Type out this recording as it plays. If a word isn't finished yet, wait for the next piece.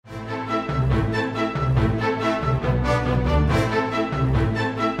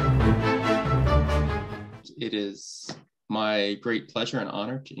It is my great pleasure and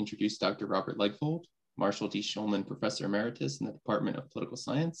honor to introduce Dr. Robert Legvold, Marshall D. Shulman Professor Emeritus in the Department of Political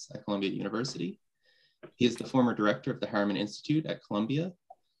Science at Columbia University. He is the former director of the Harriman Institute at Columbia,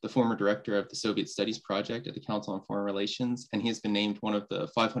 the former director of the Soviet Studies Project at the Council on Foreign Relations, and he has been named one of the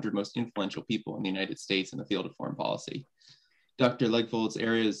 500 most influential people in the United States in the field of foreign policy. Dr. Legvold's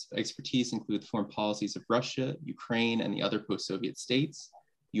areas of expertise include the foreign policies of Russia, Ukraine, and the other post-Soviet states,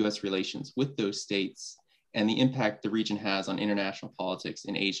 US relations with those states, and the impact the region has on international politics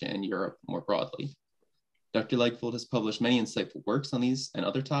in Asia and Europe more broadly. Dr. Legvold has published many insightful works on these and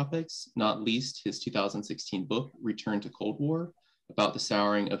other topics, not least his 2016 book, Return to Cold War, about the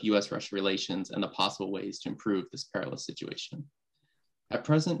souring of US-Russia relations and the possible ways to improve this perilous situation. At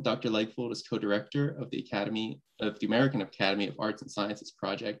present, Dr. Legvold is co-director of the American Academy of Arts and Sciences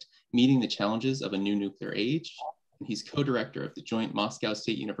project, Meeting the Challenges of a New Nuclear Age, and he's co-director of the joint Moscow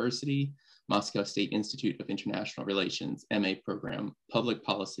State University, Moscow State Institute of International Relations MA program, Public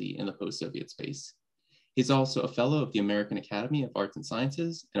Policy in the Post-Soviet Space. He's also a fellow of the American Academy of Arts and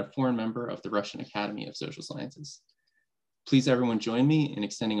Sciences and a foreign member of the Russian Academy of Social Sciences. Please everyone join me in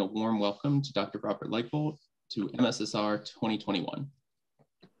extending a warm welcome to Dr. Robert Legvold to MSSR 2021.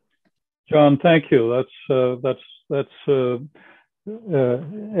 John, thank you. That's an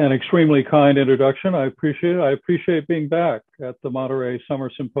extremely kind introduction. I appreciate it. I appreciate being back at the Monterey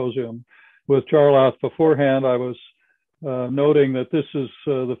Summer Symposium. With Jarlath beforehand, I was noting that this is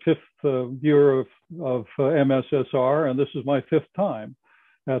the fifth year of MSSR, and this is my fifth time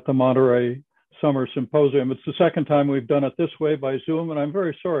at the Monterey Summer Symposium. It's the second time we've done it this way by Zoom, and I'm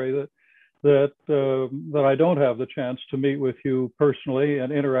very sorry that I don't have the chance to meet with you personally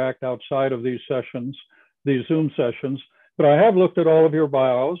and interact outside of these sessions, these Zoom sessions. But I have looked at all of your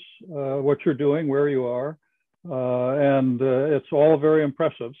bios, what you're doing, where you are, and it's all very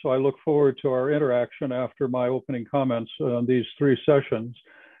impressive. So I look forward to our interaction after my opening comments on these three sessions.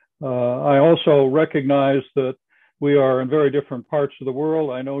 I also recognize that we are in very different parts of the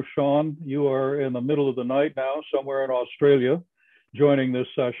world. I know, Sean, you are in the middle of the night now, somewhere in Australia, joining this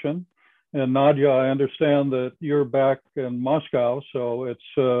session. And Nadia, I understand that you're back in Moscow, so it's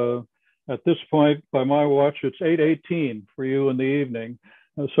at this point, by my watch, it's 8:18 for you in the evening.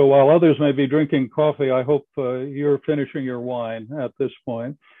 So while others may be drinking coffee, I hope you're finishing your wine at this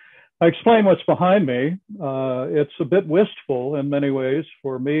point. I explain what's behind me. It's a bit wistful in many ways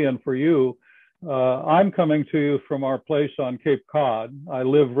for me and for you. I'm coming to you from our place on Cape Cod. I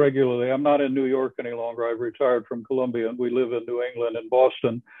live regularly. I'm not in New York any longer. I've retired from Columbia, and we live in New England and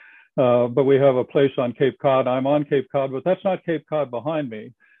Boston. But we have a place on Cape Cod. I'm on Cape Cod, but that's not Cape Cod behind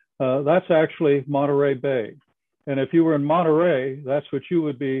me. That's actually Monterey Bay. And if you were in Monterey, that's what you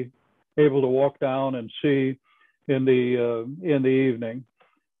would be able to walk down and see in the evening.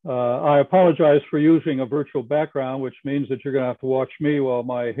 I apologize for using a virtual background, which means that you're going to have to watch me while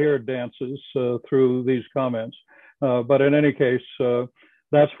my hair dances through these comments. But in any case,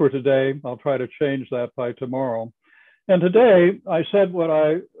 that's for today. I'll try to change that by tomorrow. And today, I said what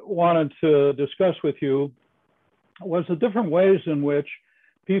I wanted to discuss with you was the different ways in which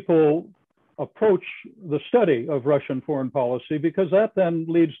people approach the study of Russian foreign policy, because that then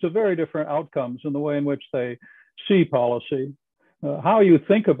leads to very different outcomes in the way in which they see policy. How you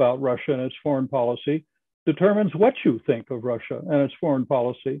think about Russia and its foreign policy determines what you think of Russia and its foreign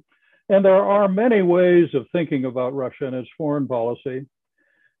policy. And there are many ways of thinking about Russia and its foreign policy.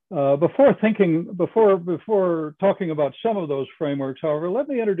 Before talking about some of those frameworks, however, let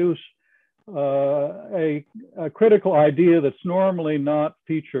me introduce a critical idea that's normally not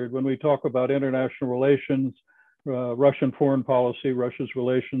featured when we talk about international relations, Russian foreign policy, Russia's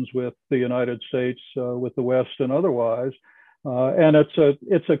relations with the United States, with the West and otherwise. And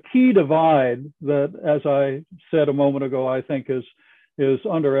it's a key divide that, as I said a moment ago, I think is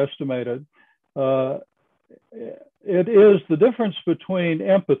underestimated. It is the difference between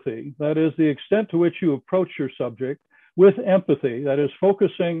empathy, that is the extent to which you approach your subject, with empathy, that is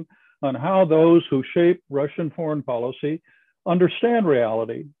focusing on how those who shape Russian foreign policy understand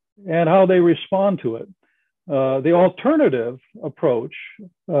reality and how they respond to it. The alternative approach,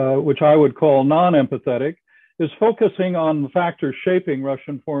 which I would call non-empathetic, is focusing on the factors shaping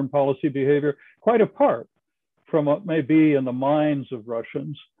Russian foreign policy behavior quite apart from what may be in the minds of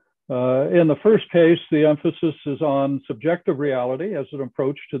Russians. In the first case, the emphasis is on subjective reality as an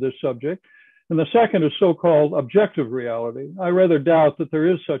approach to this subject. And the second is so-called objective reality. I rather doubt that there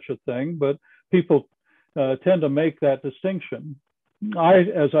is such a thing, but people tend to make that distinction.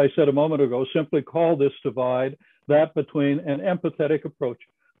 As I said a moment ago, simply call this divide that between an empathetic approach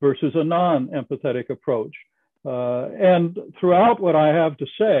versus a non-empathetic approach. And throughout what I have to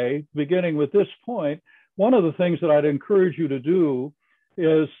say, beginning with this point, one of the things that I'd encourage you to do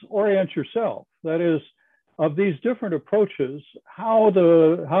is orient yourself. That is, of these different approaches, how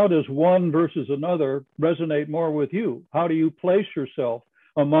does one versus another resonate more with you? How do you place yourself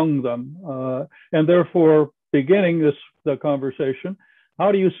among them? And therefore, beginning the conversation,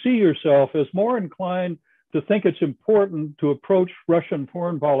 how do you see yourself as more inclined to think it's important to approach Russian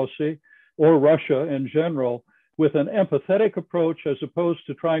foreign policy or Russia in general with an empathetic approach as opposed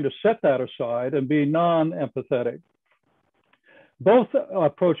to trying to set that aside and be non-empathetic? Both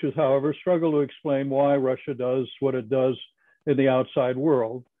approaches, however, struggle to explain why Russia does what it does in the outside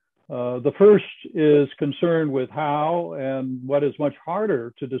world. The first is concerned with how, and what is much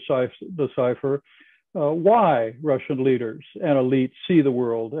harder to decipher, why Russian leaders and elites see the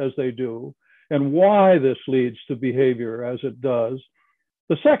world as they do, and why this leads to behavior as it does.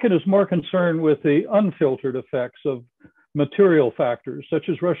 The second is more concerned with the unfiltered effects of material factors, such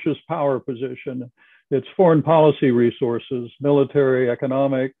as Russia's power position, its foreign policy resources, military,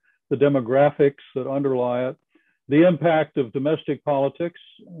 economic, the demographics that underlie it, the impact of domestic politics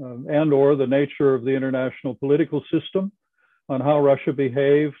and or the nature of the international political system on how Russia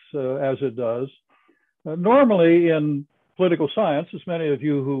behaves as it does. Normally in political science, as many of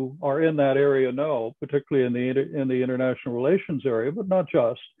you who are in that area know, particularly in the international relations area, but not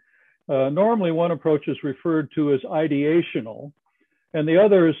just, normally one approach is referred to as ideational, and the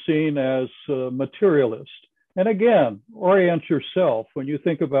other is seen as materialist. And again, orient yourself when you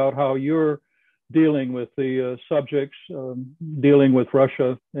think about how you're dealing with the subjects, dealing with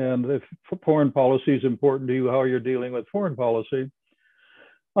Russia, and if foreign policy is important to you, how you're dealing with foreign policy.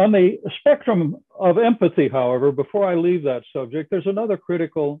 On the spectrum of empathy, however, before I leave that subject, there's another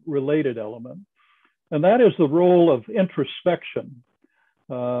critical related element, and that is the role of introspection.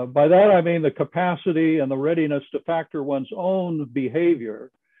 By that, I mean the capacity and the readiness to factor one's own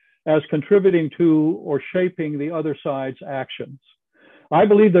behavior as contributing to or shaping the other side's actions. I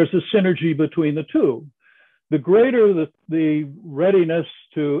believe there's a synergy between the two. The greater the readiness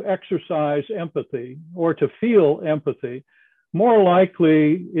to exercise empathy or to feel empathy, more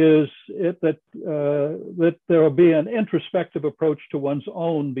likely is it that there will be an introspective approach to one's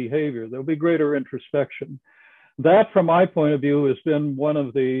own behavior. There'll be greater introspection. That, from my point of view, has been one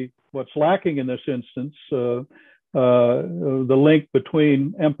of what's lacking in this instance, the link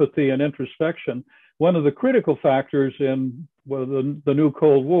between empathy and introspection. One of the critical factors in the new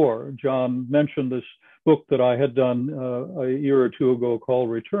Cold War. John mentioned this book that I had done a year or two ago called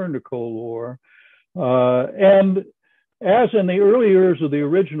Return to Cold War. And as in the early years of the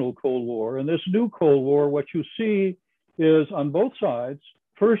original Cold War, in this new Cold War, what you see is on both sides,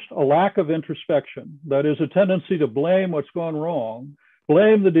 first, a lack of introspection. That is a tendency to blame what's gone wrong,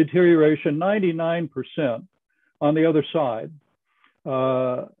 blame the deterioration 99% on the other side.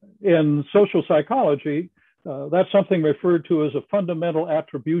 In social psychology, that's something referred to as a fundamental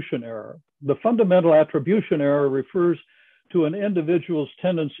attribution error. The fundamental attribution error refers to an individual's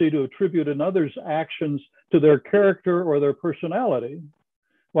tendency to attribute another's actions to their character or their personality,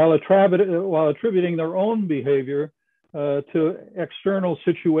 while attributing their own behavior to external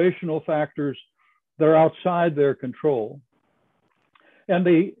situational factors that are outside their control. And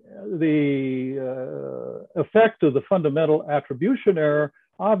the effect of the fundamental attribution error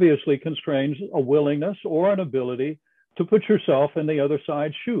obviously constrains a willingness or an ability to put yourself in the other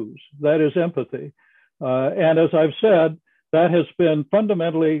side's shoes. That is empathy. And as I've said, that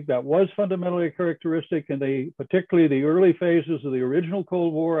was fundamentally a characteristic in particularly the early phases of the original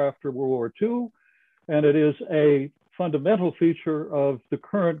Cold War after World War II. And it is a fundamental feature of the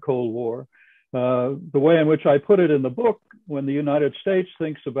current Cold War. The way in which I put it in the book, when the United States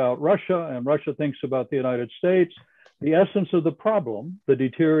thinks about Russia and Russia thinks about the United States, the essence of the problem, the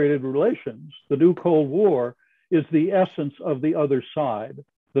deteriorated relations, the new Cold War, is the essence of the other side,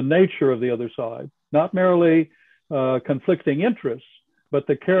 the nature of the other side, not merely conflicting interests, but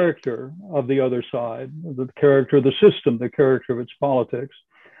the character of the other side, the character of the system, the character of its politics.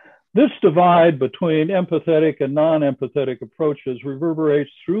 This divide between empathetic and non-empathetic approaches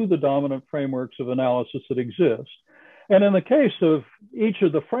reverberates through the dominant frameworks of analysis that exist. And in the case of each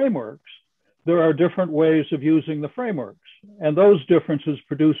of the frameworks, there are different ways of using the frameworks, and those differences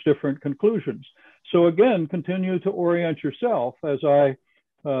produce different conclusions. So again, continue to orient yourself as I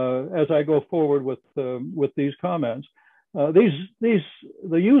go forward with these comments.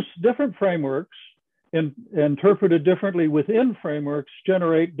 Different frameworks interpreted differently within frameworks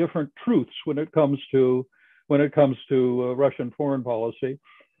generate different truths when it comes to Russian foreign policy.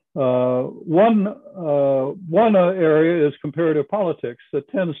 One area is comparative politics that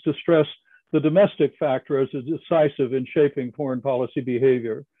tends to stress the domestic factor as decisive in shaping foreign policy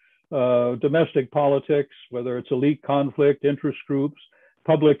behavior. domestic politics, whether it's elite conflict, interest groups,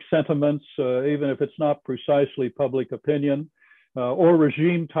 public sentiments, even if it's not precisely public opinion, or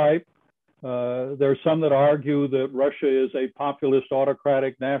regime type. There are some that argue that Russia is a populist,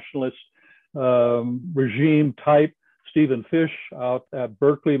 autocratic, nationalist regime type. Stephen Fish out at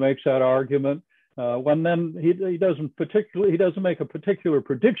Berkeley makes that argument. One then he doesn't make a particular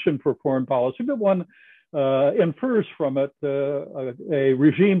prediction for foreign policy, but one infers from it a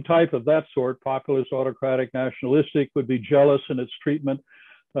regime type of that sort, populist, autocratic, nationalistic, would be jealous in its treatment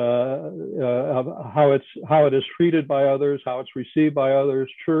of how it is treated by others, how it's received by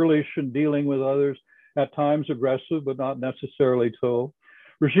others, churlish in dealing with others, at times aggressive, but not necessarily so.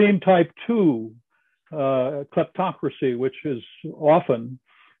 Regime type 2, kleptocracy, which is often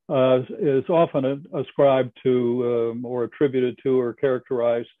ascribed to or attributed to or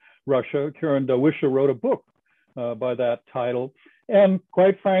characterized Russia. Karen Dawisha wrote a book by that title. And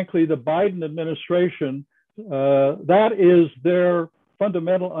quite frankly, the Biden administration, that is their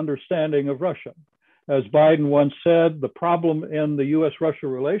fundamental understanding of Russia. As Biden once said, the problem in the US-Russia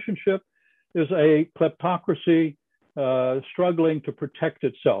relationship is a kleptocracy struggling to protect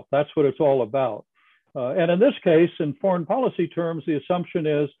itself. That's what it's all about. And in this case, in foreign policy terms, the assumption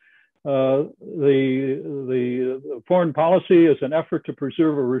is the foreign policy is an effort to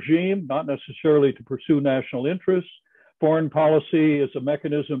preserve a regime, not necessarily to pursue national interests. Foreign policy is a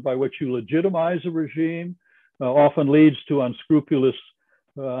mechanism by which you legitimize a regime, often leads to unscrupulousness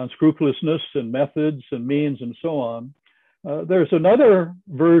in methods and means and so on. There's another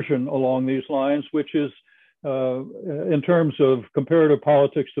version along these lines, which is in terms of comparative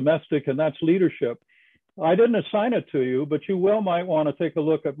politics domestic, and that's leadership. I didn't assign it to you, but you well might want to take a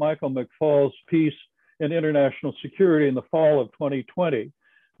look at Michael McFaul's piece in International Security in the fall of 2020,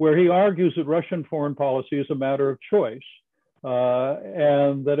 where he argues that Russian foreign policy is a matter of choice,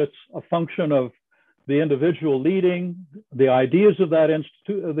 and that it's a function of the individual leading, the ideas of that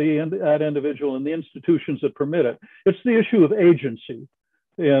individual and the institutions that permit it. It's the issue of agency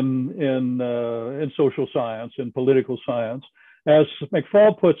in social science, in political science. As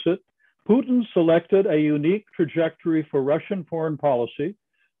McFaul puts it, Putin selected a unique trajectory for Russian foreign policy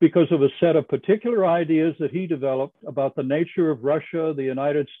because of a set of particular ideas that he developed about the nature of Russia, the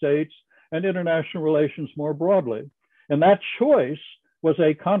United States, and international relations more broadly. And that choice was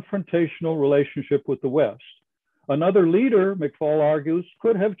a confrontational relationship with the West. Another leader, McFaul argues,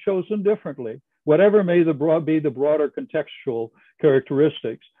 could have chosen differently, whatever may be the broader contextual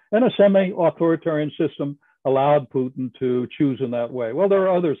characteristics. And a semi-authoritarian system allowed Putin to choose in that way. Well, there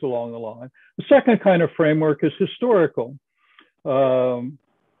are others along the line. The second kind of framework is historical.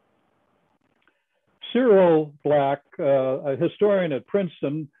 Cyril Black, a historian at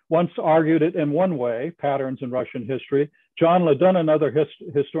Princeton, once argued it in one way, patterns in Russian history. John LeDun, another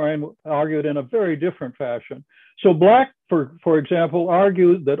historian, argued in a very different fashion. So Black, for example,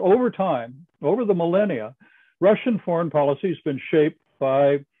 argued that over time, over the millennia, Russian foreign policy has been shaped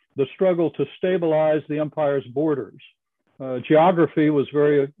by the struggle to stabilize the empire's borders. Geography was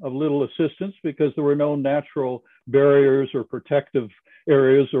of little assistance because there were no natural barriers or protective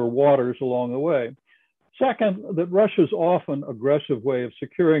areas or waters along the way. Second, that Russia's often aggressive way of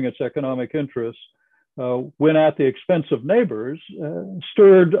securing its economic interests, when at the expense of neighbors,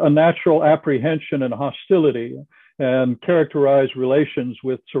 stirred a natural apprehension and hostility and characterized relations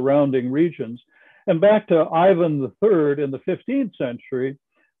with surrounding regions. And back to Ivan III in the 15th century,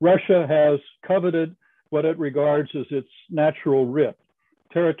 Russia has coveted what it regards as its natural writ,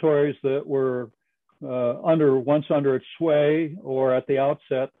 territories that were once under its sway or at the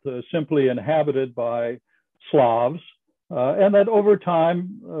outset simply inhabited by Slavs, and that over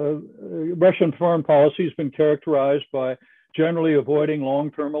time, Russian foreign policy has been characterized by generally avoiding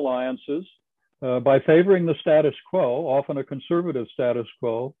long-term alliances, by favoring the status quo, often a conservative status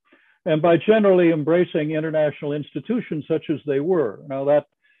quo, and by generally embracing international institutions such as they were. Now that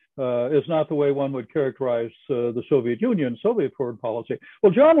is not the way one would characterize the Soviet Union, Soviet foreign policy.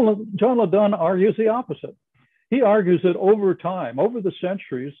 Well, John LeDun argues the opposite. He argues that over time, over the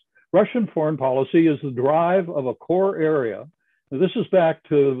centuries, Russian foreign policy is the drive of a core area. Now, this is back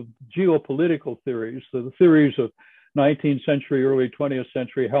to geopolitical theories, the theories of 19th century, early 20th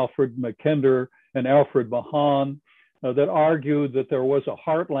century, Alfred Mackinder and Alfred Mahan, that argued that there was a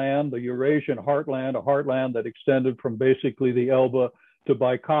heartland, the Eurasian heartland, a heartland that extended from basically the Elbe to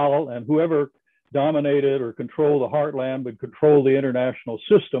Baikal, and whoever dominated or controlled the heartland would control the international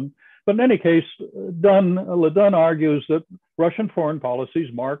system. But in any case, LeDun argues that Russian foreign policy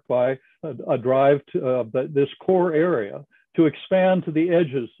is marked by a drive to this core area to expand to the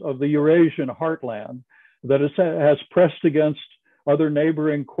edges of the Eurasian heartland that has pressed against other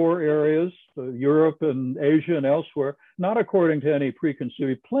neighboring core areas, Europe and Asia and elsewhere, not according to any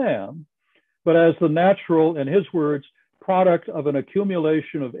preconceived plan, but as the natural, in his words, product of an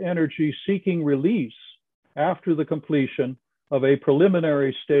accumulation of energy seeking release after the completion of a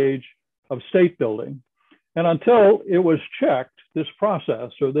preliminary stage of state building. And until it was checked, this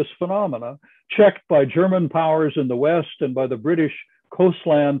process or this phenomena, checked by German powers in the West and by the British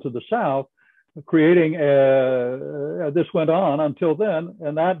coastland to the south, creating this went on until then,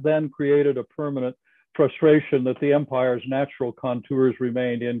 and that then created a permanent frustration that the empire's natural contours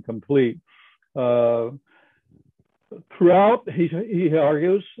remained incomplete. Throughout, he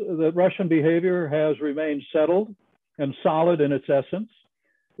argues that Russian behavior has remained settled and solid in its essence.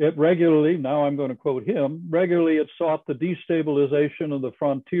 It regularly, now I'm going to quote him, regularly it sought the destabilization of the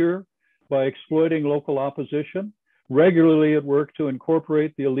frontier by exploiting local opposition. Regularly it worked to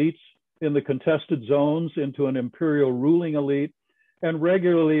incorporate the elites in the contested zones into an imperial ruling elite, and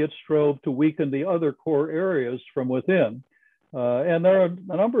regularly it strove to weaken the other core areas from within. And there are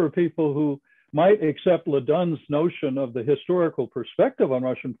a number of people who might accept Le Dun's notion of the historical perspective on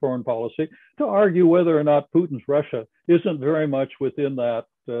Russian foreign policy to argue whether or not Putin's Russia isn't very much within that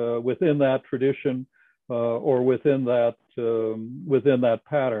tradition or within that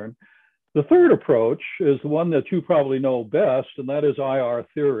pattern. The third approach is the one that you probably know best, and that is IR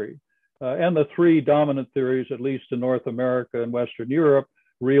theory. And the three dominant theories, at least in North America and Western Europe,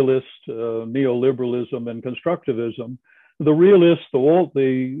 realist, neoliberalism, and constructivism. The realists,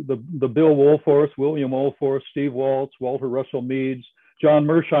 the Bill Wohlforth, William Wohlforth, Steve Waltz, Walter Russell Meads, John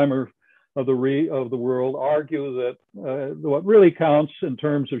Mersheimer of the world argue that what really counts in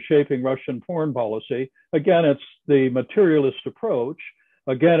terms of shaping Russian foreign policy, again, it's the materialist approach.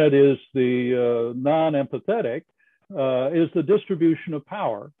 Again, it is the non-empathetic, is the distribution of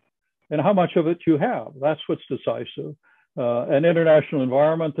power and how much of it you have. That's what's decisive. An international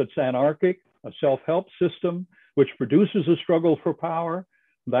environment that's anarchic, a self-help system, which produces a struggle for power.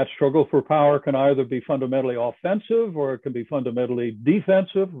 That struggle for power can either be fundamentally offensive or it can be fundamentally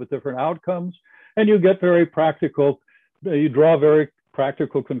defensive with different outcomes. And you get very practical, you draw very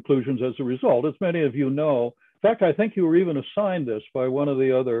practical conclusions as a result. As many of you know, in fact, I think you were even assigned this by one of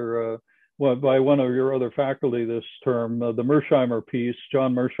the other, by one of your other faculty this term, the Mersheimer piece,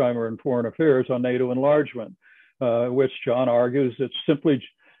 John Mersheimer in Foreign Affairs on NATO enlargement, which John argues it's simply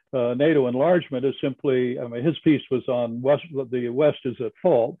NATO enlargement is simply, I mean, his piece was on the West is at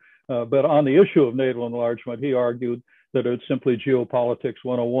fault, but on the issue of NATO enlargement, he argued that it's simply geopolitics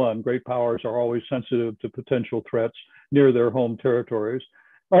 101. Great powers are always sensitive to potential threats near their home territories.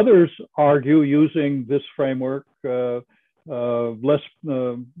 Others argue using this framework, they draw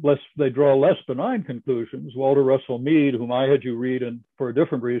less benign conclusions. Walter Russell Mead, whom I had you read for a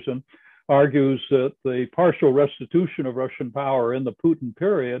different reason, argues that the partial restitution of Russian power in the Putin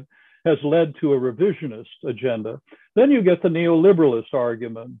period has led to a revisionist agenda. Then you get the neoliberalist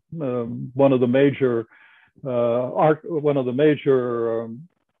argument. One of the major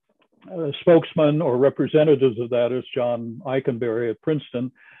spokesmen or representatives of that is John Eikenberry at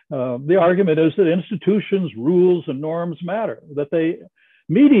Princeton. The argument is that institutions, rules, and norms matter, that they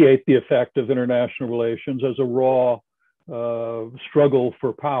mediate the effect of international relations as a raw struggle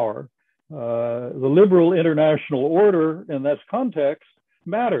for power. The liberal international order in this context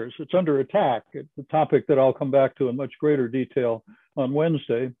matters. It's under attack. It's a topic that I'll come back to in much greater detail on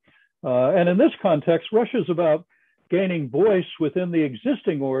Wednesday. And in this context, Russia is about gaining voice within the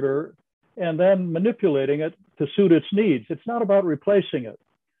existing order and then manipulating it to suit its needs. It's not about replacing it.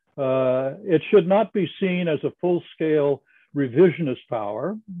 It should not be seen as a full-scale revisionist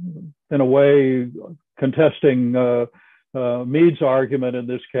power, in a way contesting Mead's argument in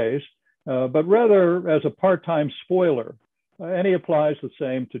this case, but rather as a part-time spoiler. And he applies the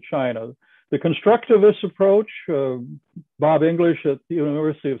same to China. The constructivist approach, Bob English at the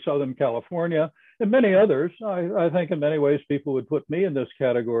University of Southern California, and many others, I think in many ways people would put me in this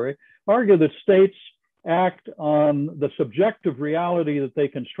category, argue that states act on the subjective reality that they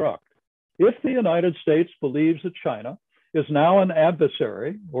construct. If the United States believes that China is now an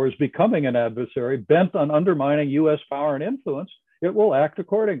adversary or is becoming an adversary bent on undermining US power and influence, it will act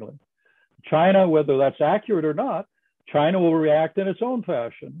accordingly. China, whether that's accurate or not, China will react in its own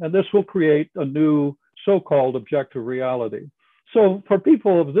fashion, and this will create a new so-called objective reality. So for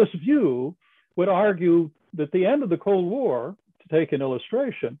people of this view would argue that the end of the Cold War, to take an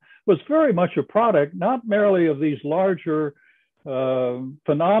illustration, was very much a product not merely of these larger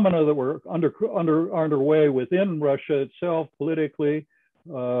phenomena that were underway within Russia itself politically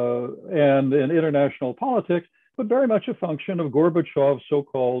and in international politics, but very much a function of Gorbachev's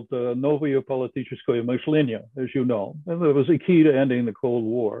so-called Novaya Politicheskaya Myshlenia, as you know. And it was a key to ending the Cold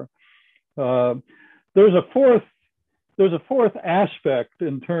War. There's a fourth aspect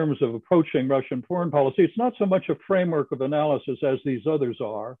in terms of approaching Russian foreign policy. It's not so much a framework of analysis as these others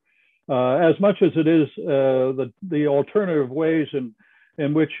are, as much as it is the alternative ways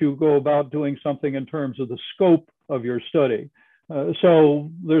in which you go about doing something in terms of the scope of your study.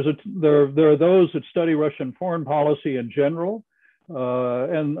 So there are those that study Russian foreign policy in general,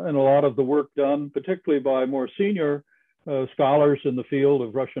 and a lot of the work done, particularly by more senior scholars in the field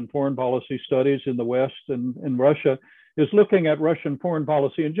of Russian foreign policy studies in the West and in Russia, is looking at Russian foreign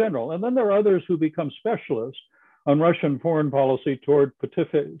policy in general. And then there are others who become specialists on Russian foreign policy toward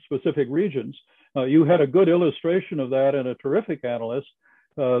specific regions. You had a good illustration of that in a terrific analyst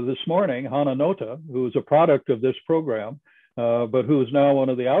this morning, Hanna Nota, who is a product of this program, but who is now one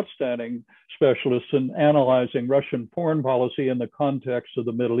of the outstanding specialists in analyzing Russian foreign policy in the context of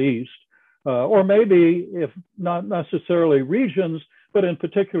the Middle East, or maybe, if not necessarily regions, but in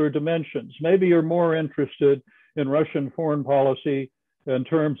particular dimensions. Maybe you're more interested in Russian foreign policy in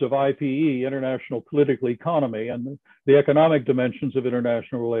terms of IPE, international political economy, and the economic dimensions of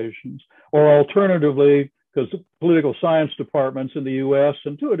international relations, or alternatively, because political science departments in the US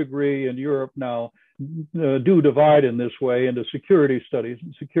and to a degree in Europe now do divide in this way into security studies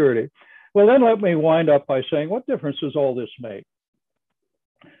and security. Well, then let me wind up by saying, what difference does all this make?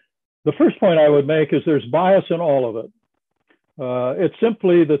 The first point I would make is there's bias in all of it. It's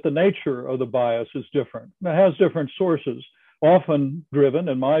simply that the nature of the bias is different. It has different sources, often driven,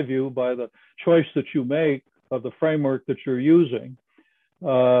 in my view, by the choice that you make of the framework that you're using.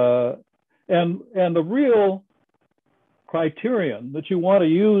 And the real criterion that you want to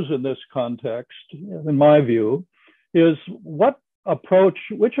use in this context, in my view, is which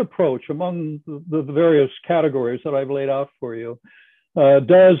approach among the various categories that I've laid out for you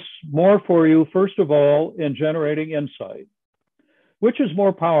does more for you, first of all, in generating insight. Which is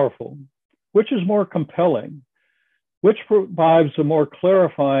more powerful? Which is more compelling? Which provides a more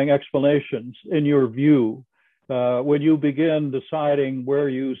clarifying explanations in your view when you begin deciding where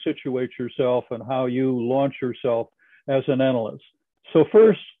you situate yourself and how you launch yourself as an analyst? So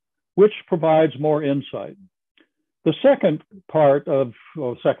first, which provides more insight? The second part of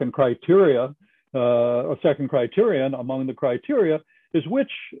second criterion among the criteria is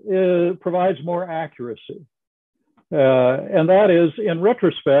which provides more accuracy. And that is, in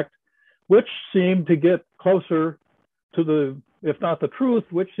retrospect, which seem to get closer to the, if not the truth,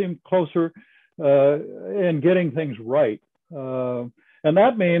 which seem closer in getting things right. And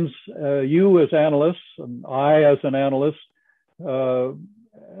that means you as analysts and I as an analyst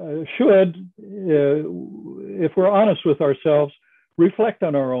should, if we're honest with ourselves, reflect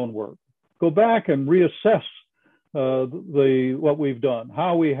on our own work. Go back and reassess what we've done,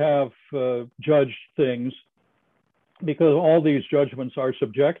 how we have judged things, because all these judgments are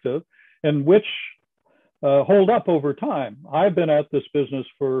subjective and which hold up over time. I've been at this business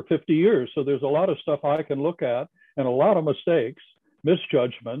for 50 years, so there's a lot of stuff I can look at and a lot of mistakes,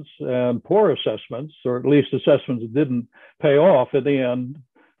 misjudgments, and poor assessments, or at least assessments that didn't pay off in the end,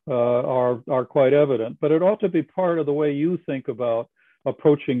 are quite evident. But it ought to be part of the way you think about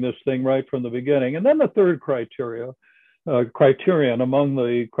approaching this thing right from the beginning. And then the third criterion among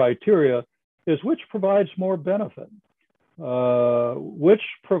the criteria is which provides more benefit, which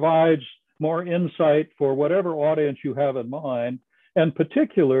provides more insight for whatever audience you have in mind, and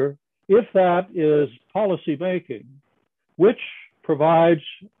particular, if that is policy making, which provides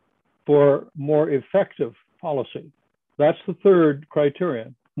for more effective policy. That's the third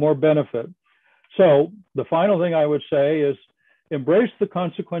criterion, more benefit. So the final thing I would say is embrace the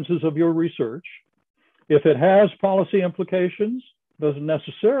consequences of your research. If it has policy implications, doesn't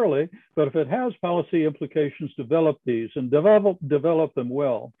necessarily, but if it has policy implications, develop these and develop them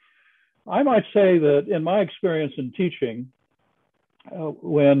well. I might say that in my experience in teaching,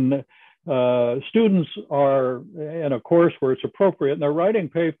 when students are in a course where it's appropriate and they're writing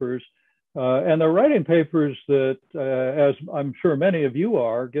papers, that, as I'm sure many of you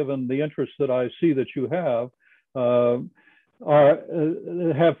are, given the interest that I see that you have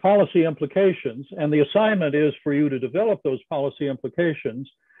policy implications, and the assignment is for you to develop those policy implications.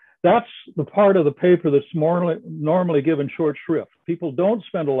 That's the part of the paper that's normally given short shrift. People don't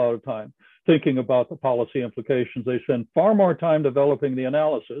spend a lot of time thinking about the policy implications. They spend far more time developing the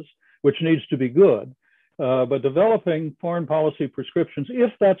analysis, which needs to be good, but developing foreign policy prescriptions,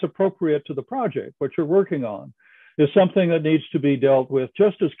 if that's appropriate to the project, what you're working on, is something that needs to be dealt with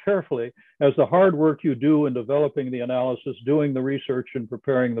just as carefully as the hard work you do in developing the analysis, doing the research, and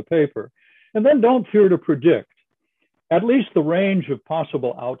preparing the paper. And then don't fear to predict. at least the range of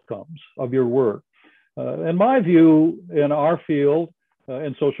possible outcomes of your work. In my view, in our field,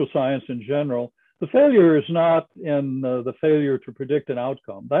 in social science in general, the failure is not in the failure to predict an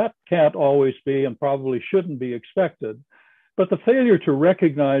outcome. That can't always be and probably shouldn't be expected, but the failure to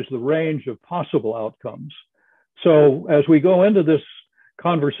recognize the range of possible outcomes. So as we go into this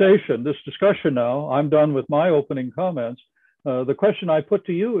conversation, this discussion now, I'm done with my opening comments. The question I put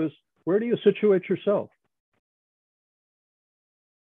to you is, where do you situate yourself?